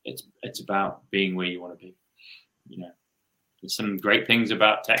about being where you want to be. There's some great things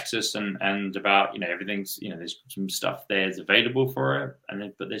about Texas and about everything's there's some stuff there that's available for it,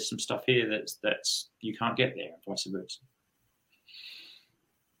 but there's some stuff here that's you can't get there, and vice versa.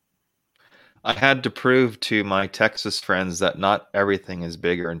 I had to prove to my Texas friends that not everything is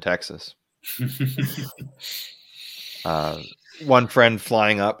bigger in Texas. One friend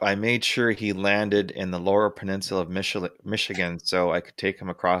flying up, I made sure he landed in the Lower Peninsula of Michigan, so I could take him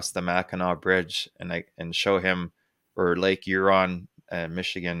across the Mackinac Bridge and show him where Lake Huron,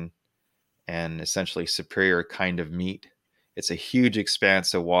 Michigan, and essentially Superior kind of meet. It's a huge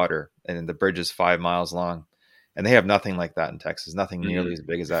expanse of water, and the bridge is 5 miles long, and they have nothing like that in Texas. Nothing nearly as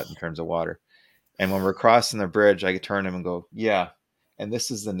big as that in terms of water. And when we're crossing the bridge, I could turn to him and go, "Yeah, and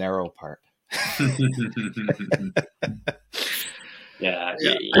this is the narrow part." Yeah.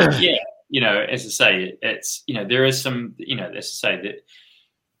 As I say, it's there is some as I say that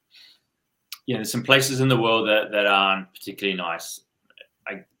there's some places in the world that aren't particularly nice.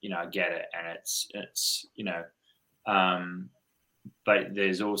 I get it, and it's but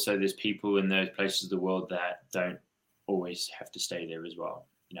there's people in those places of the world that don't always have to stay there as well.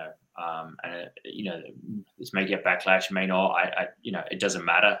 This may get backlash, may not. It doesn't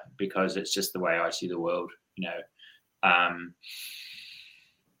matter, because it's just the way I see the world.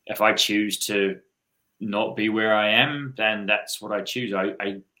 If I choose to not be where I am, then that's what I choose.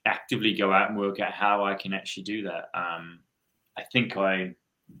 I actively go out and work out how I can actually do that. I think I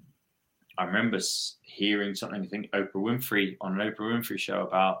remember hearing something, I think on an Oprah Winfrey show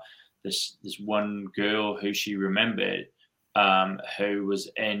about this one girl who she remembered, who was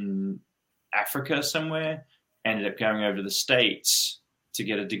in Africa somewhere, ended up going over to the States to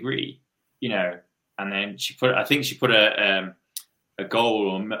get a degree, and then she put a goal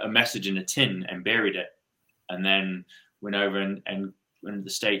or a message in a tin and buried it, and then went over and went to the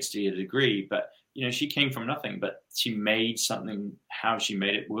States to get a degree. But she came from nothing, but she made something. How she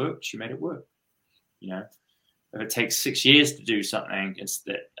made it work, she made it work. If it takes 6 years to do something, it's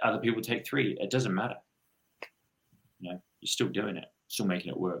that other people take 3. It doesn't matter. You're still doing it, still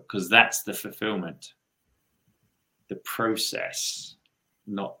making it work, because that's the fulfillment, the process,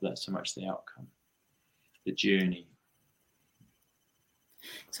 not that so much the outcome, the journey.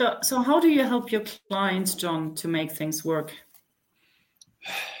 So how do you help your clients, John, to make things work?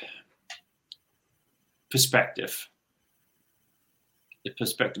 Perspective. The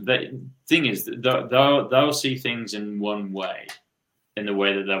perspective. The thing is, they'll see things in one way, in the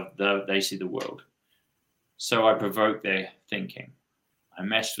way that they see the world. So I provoke their thinking. I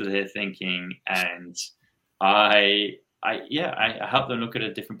mess with their thinking, and I help them look at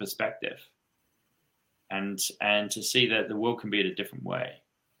a different perspective, and to see that the world can be in a different way.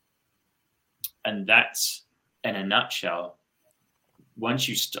 And that's, in a nutshell, once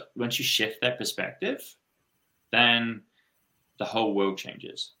you shift that perspective, then the whole world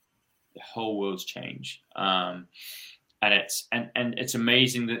changes. The whole world's change, and it's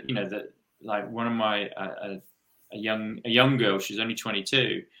amazing that that, like, one of my a young girl, she's only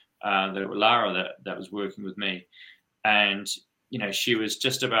 22, Lara, that was working with me, and she was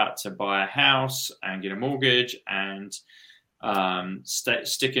just about to buy a house and get a mortgage and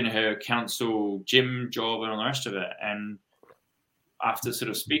stick in her council gym job and all the rest of it. And after sort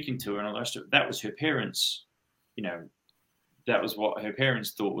of speaking to her and all the rest of it, that was her parents, that was what her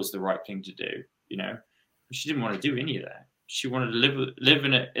parents thought was the right thing to do. She didn't want to do any of that. She wanted to live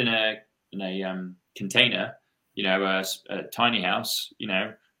in a container, a tiny house,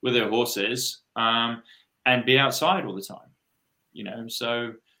 with her horses, and be outside all the time,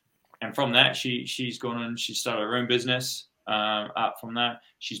 So, and from that, she's gone and she started her own business. Up from that,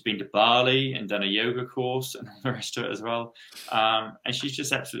 she's been to Bali and done a yoga course and all the rest of it as well. And she's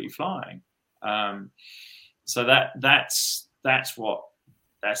just absolutely flying. So that's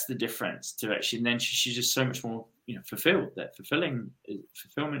the difference to it. And then she's just so much more, fulfilled. That fulfillment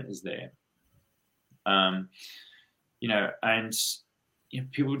is there. And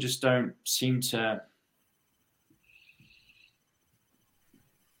people just don't seem to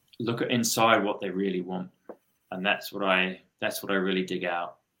look at inside what they really want. And that's what I really dig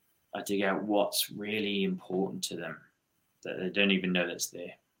out. I dig out what's really important to them that they don't even know that's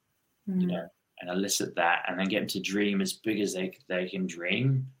there, and elicit that, and then get them to dream as big as they can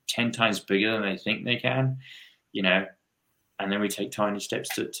dream, 10 times bigger than they think they can, and then we take tiny steps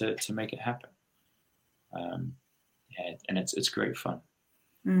to make it happen. And it's great fun.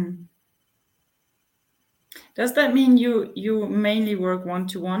 Mm. Does that mean you mainly work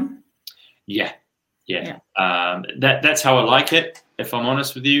one-to-one? Yeah. That's how I like it. If I'm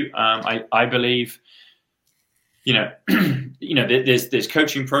honest with you, I believe, there's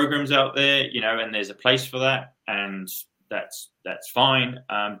coaching programs out there, and there's a place for that, and that's fine.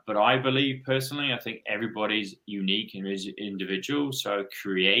 But I believe personally, I think everybody's unique and is individual. So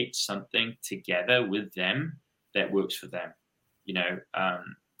create something together with them that works for them.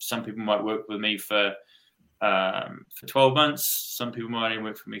 Some people might work with me for 12 months. Some people might only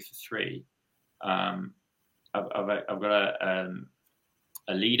work for me for 3. I've got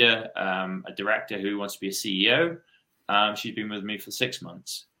a leader, a director who wants to be a CEO. She's been with me for 6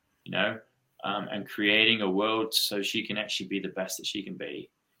 months, and creating a world so she can actually be the best that she can be,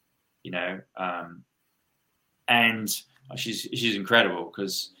 and she's incredible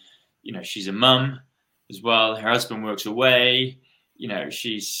because, she's a mum as well. Her husband works away.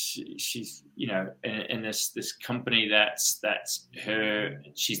 She's in this company that's her.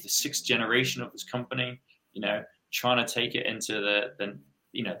 She's the 6th generation of this company. Trying to take it into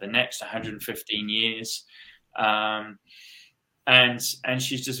the next 115 years, and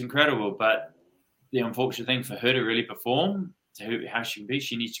she's just incredible. But the unfortunate thing for her to really perform to how she can be,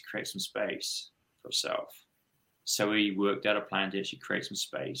 she needs to create some space for herself. So we worked out a plan to actually create some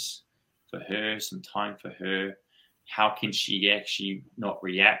space for her, some time for her. How can she actually not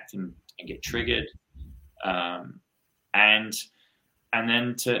react and get triggered? And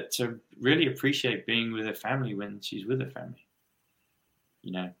then to really appreciate being with her family when she's with her family,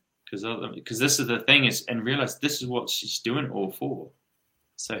 because this is the thing is, and realize this is what she's doing it all for.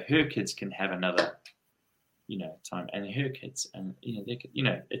 So her kids can have another, time, and her kids, and they could,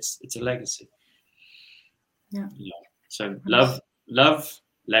 it's a legacy. Yeah. So love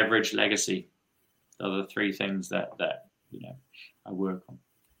leverage, legacy. Those are the three things that I work on.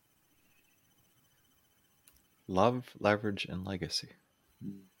 Love, leverage, and legacy.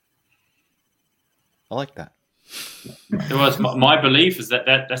 I like that. It was my belief is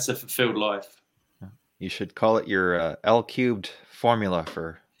that's a fulfilled life. You should call it your L cubed formula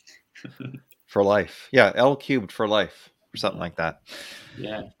for life. Yeah, L cubed for life, or something like that.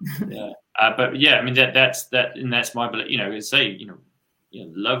 Yeah. But yeah, I mean that's my belief. Say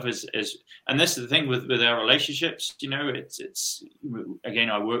love is, and this is the thing with our relationships. It's again,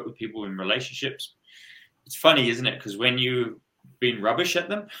 I work with people in relationships. It's funny, isn't it? Because when you've been rubbish at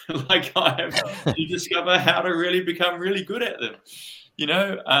them, like I have, you discover how to really become really good at them.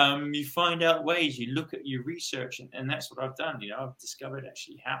 You find out ways. You look at your research, and that's what I've done. I've discovered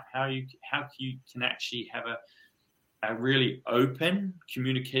actually how you can actually have a really open,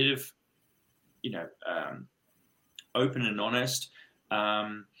 communicative, open and honest,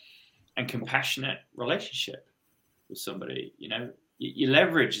 and compassionate relationship with somebody. Your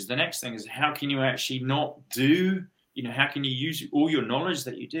leverage is the next thing. Is how can you actually not do? How can you use all your knowledge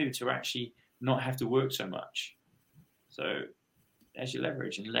that you do to actually not have to work so much? So that's your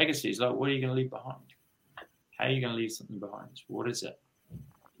leverage. And legacy is like, what are you going to leave behind? How are you going to leave something behind? What is it?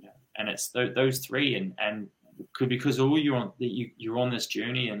 And it's those three, and because all you're on this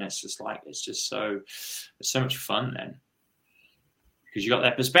journey, and it's just so much fun then, because you got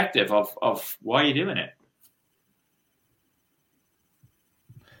that perspective of why you're doing it.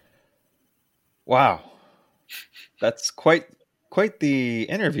 Wow, that's quite the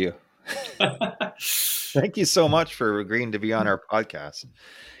interview. Thank you so much for agreeing to be on our podcast.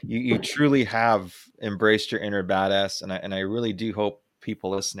 You truly have embraced your inner badass, and I really do hope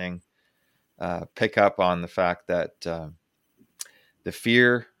people listening pick up on the fact that the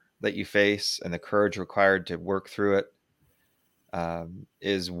fear that you face and the courage required to work through it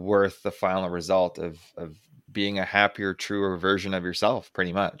is worth the final result of being a happier, truer version of yourself,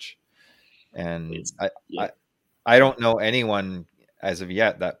 pretty much. And I don't know anyone as of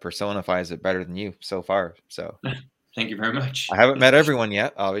yet that personifies it better than you so far. So thank you very much. I haven't met everyone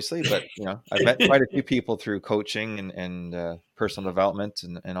yet, obviously, but I've met quite a few people through coaching and personal development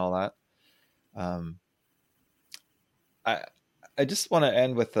and all that. I just want to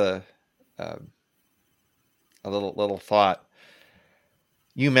end with a little thought.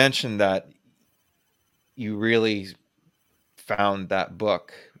 You mentioned that you really found that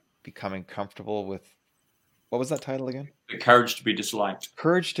book becoming comfortable with, what was that title again? The Courage to be Disliked.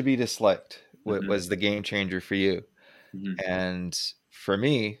 Courage to be Disliked was the game changer for you. Mm-hmm. And for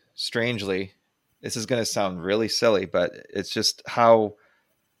me, strangely, this is going to sound really silly, but it's just how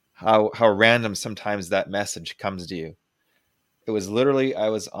random sometimes that message comes to you. It was literally, I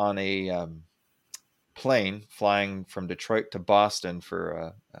was on a plane flying from Detroit to Boston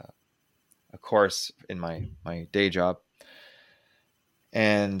for a course in my day job.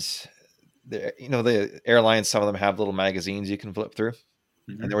 And the airlines, some of them have little magazines you can flip through.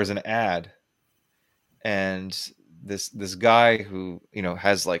 Mm-hmm. And there was an ad, and this guy who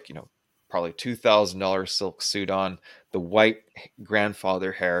has probably $2,000 silk suit on, the white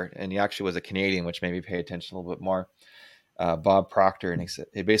grandfather hair, and he actually was a Canadian, which made me pay attention a little bit more. Bob Proctor, and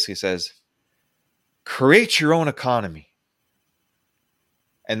he basically says, create your own economy.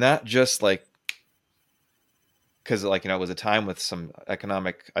 And that just because it was a time with some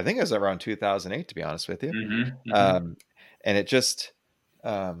economic, I think it was around 2008, to be honest with you. Mm-hmm, mm-hmm. And it just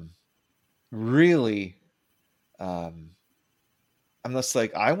really, I'm just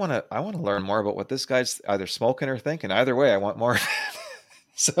like, I want to learn more about what this guy's either smoking or thinking. Either way, I want more.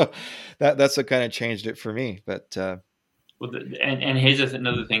 So that's what kind of changed it for me. But and here's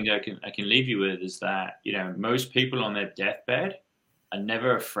another thing that I can leave you with is that most people on their deathbed are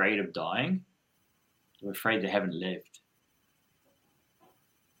never afraid of dying. They're afraid they haven't lived.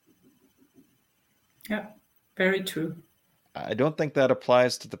 Yeah, very true. I don't think that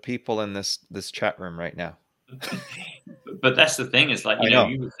applies to the people in this chat room right now. But that's the thing. It's like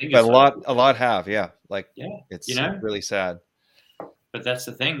you would think, but a lot have, yeah. It's really sad. But that's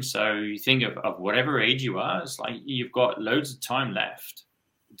the thing. So you think of whatever age you are, it's like you've got loads of time left.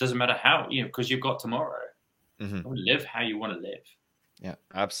 It doesn't matter how, because you've got tomorrow. Mm-hmm. Live how you want to live. Yeah,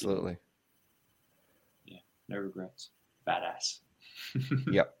 absolutely. Yeah, no regrets. Badass.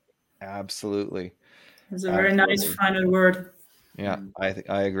 Yep, absolutely. It's a very nice final word. Yeah,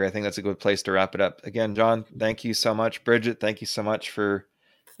 I agree. I think that's a good place to wrap it up. Again, John, thank you so much. Bridget, thank you so much for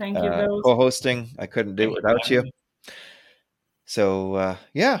co-hosting. I couldn't do it without you. So,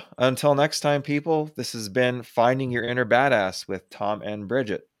 until next time, people, this has been Finding Your Inner Badass with Tom and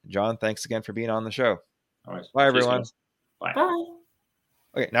Bridget. John, thanks again for being on the show. All right. Bye, everyone. Bye. Bye.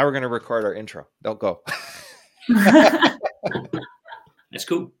 Okay, now we're going to record our intro. Don't go. That's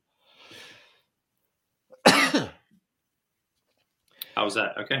cool. How was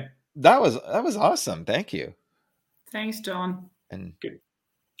that? Okay. That was awesome. Thank you. Thanks, John. And good.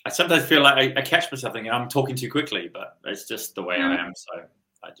 I sometimes feel like I catch myself thinking I'm talking too quickly, but it's just the way I am. So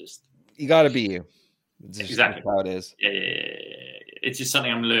I just you got to be you. It's just exactly how it is. Yeah. It's just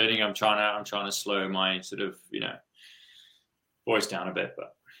something I'm learning. I'm trying to slow my sort of voice down a bit.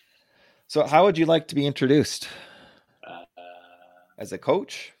 But so, how would you like to be introduced? As a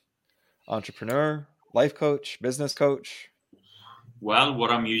coach, entrepreneur, life coach, business coach? Well,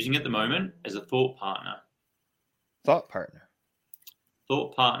 what I'm using at the moment is a thought partner. Thought partner.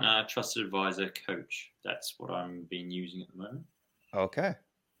 Thought partner, trusted advisor, coach. That's what I'm being using at the moment. Okay.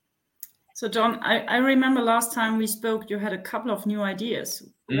 So, John, I remember last time we spoke, you had a couple of new ideas.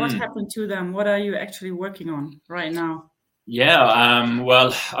 What happened to them? What are you actually working on right now? Yeah,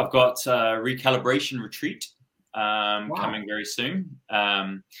 well, I've got a recalibration retreat coming very soon.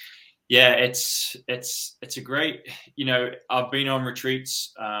 Yeah, it's a great. I've been on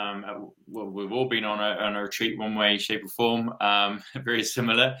retreats. Well, we've all been on a retreat one way, shape, or form. Very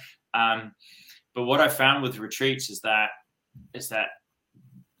similar. But what I found with retreats is that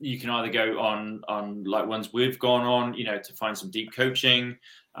you can either go on like ones we've gone on, to find some deep coaching,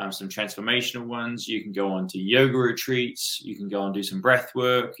 some transformational ones. You can go on to yoga retreats. You can go and do some breath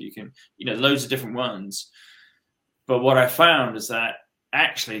work. You can, loads of different ones. But what I found is that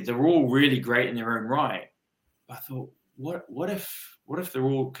actually they're all really great in their own right. I thought, what if they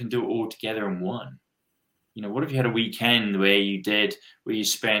all can do it all together in one? What if you had a weekend where you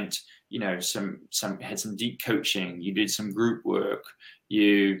spent, had some deep coaching, you did some group work,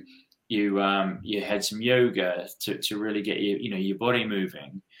 you had some yoga to really get your body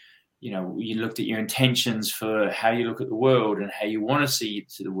moving. You looked at your intentions for how you look at the world and how you want to see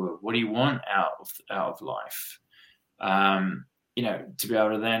to the world. What do you want out of life? To be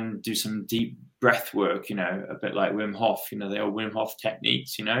able to then do some deep breath work, a bit like Wim Hof, the old Wim Hof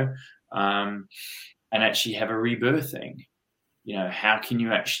techniques, and actually have a rebirthing. How can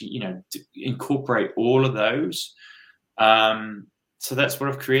you actually, incorporate all of those? So that's what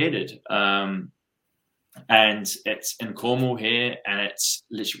I've created. And it's in Cornwall here, and it's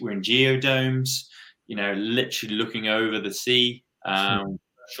literally, we're in geodomes, literally looking over the sea.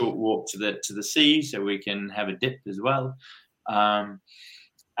 Short walk to the sea, so we can have a dip as well. And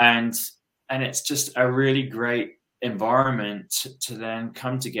it's just a really great environment to then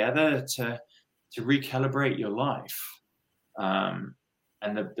come together to recalibrate your life.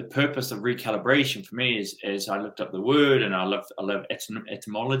 And the purpose of recalibration for me is I looked up the word, and I love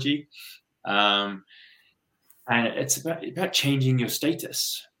etymology. And it's about changing your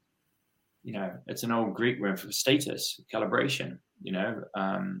status. It's an old Greek word for status, calibration,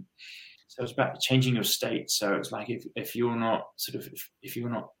 so it's about changing your state. So it's like if you're not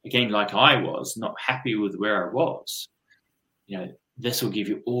again, like I was not happy with where I was, this will give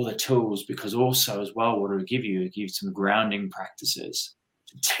you all the tools, because also as well, what it'll give you some grounding practices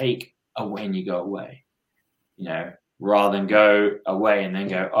to take when you go away, rather than go away and then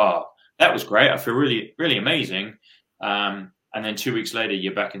go, oh, that was great, I feel really, really amazing. And then 2 weeks later,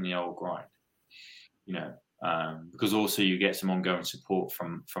 you're back in the old grind, because also you get some ongoing support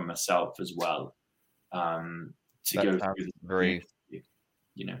from myself as well, to go through very,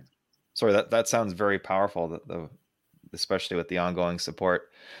 Sorry, that sounds very powerful, especially with the ongoing support.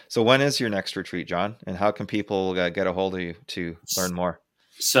 So when is your next retreat, John? And how can people get a hold of you to learn more?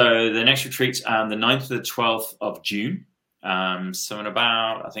 So the next retreat's the 9th to the 12th of June. So in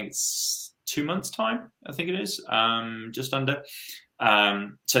about, I think it's 2 months' time, I think it is, just under.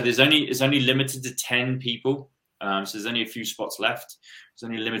 So it's only limited to 10 people. So there's only a few spots left. It's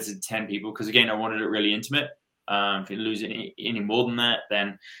only limited to 10 people, because again, I wanted it really intimate. If you lose any more than that,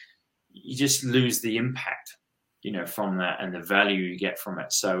 then you just lose the impact, from that, and the value you get from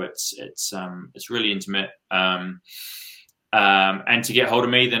it. So it's really intimate. And to get hold of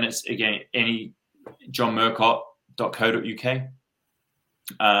me, then it's again any johnmurcott.co.uk.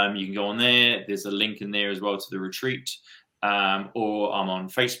 You can go on there. There's a link in there as well to the retreat, or I'm on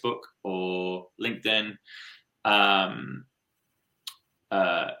Facebook or LinkedIn,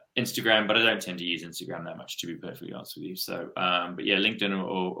 Instagram, but I don't tend to use Instagram that much, to be perfectly honest with you. So, but yeah, LinkedIn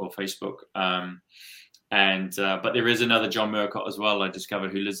or Facebook. But there is another John Murcott as well, I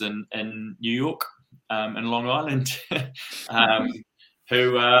discovered, who lives in New York, and Long Island,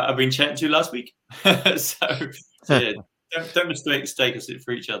 who I've been chatting to last week. so yeah, don't mistake us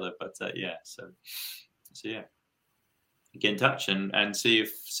for each other. But yeah, so yeah, get in touch and see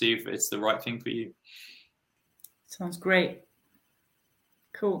if it's the right thing for you. Sounds great.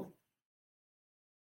 Cool.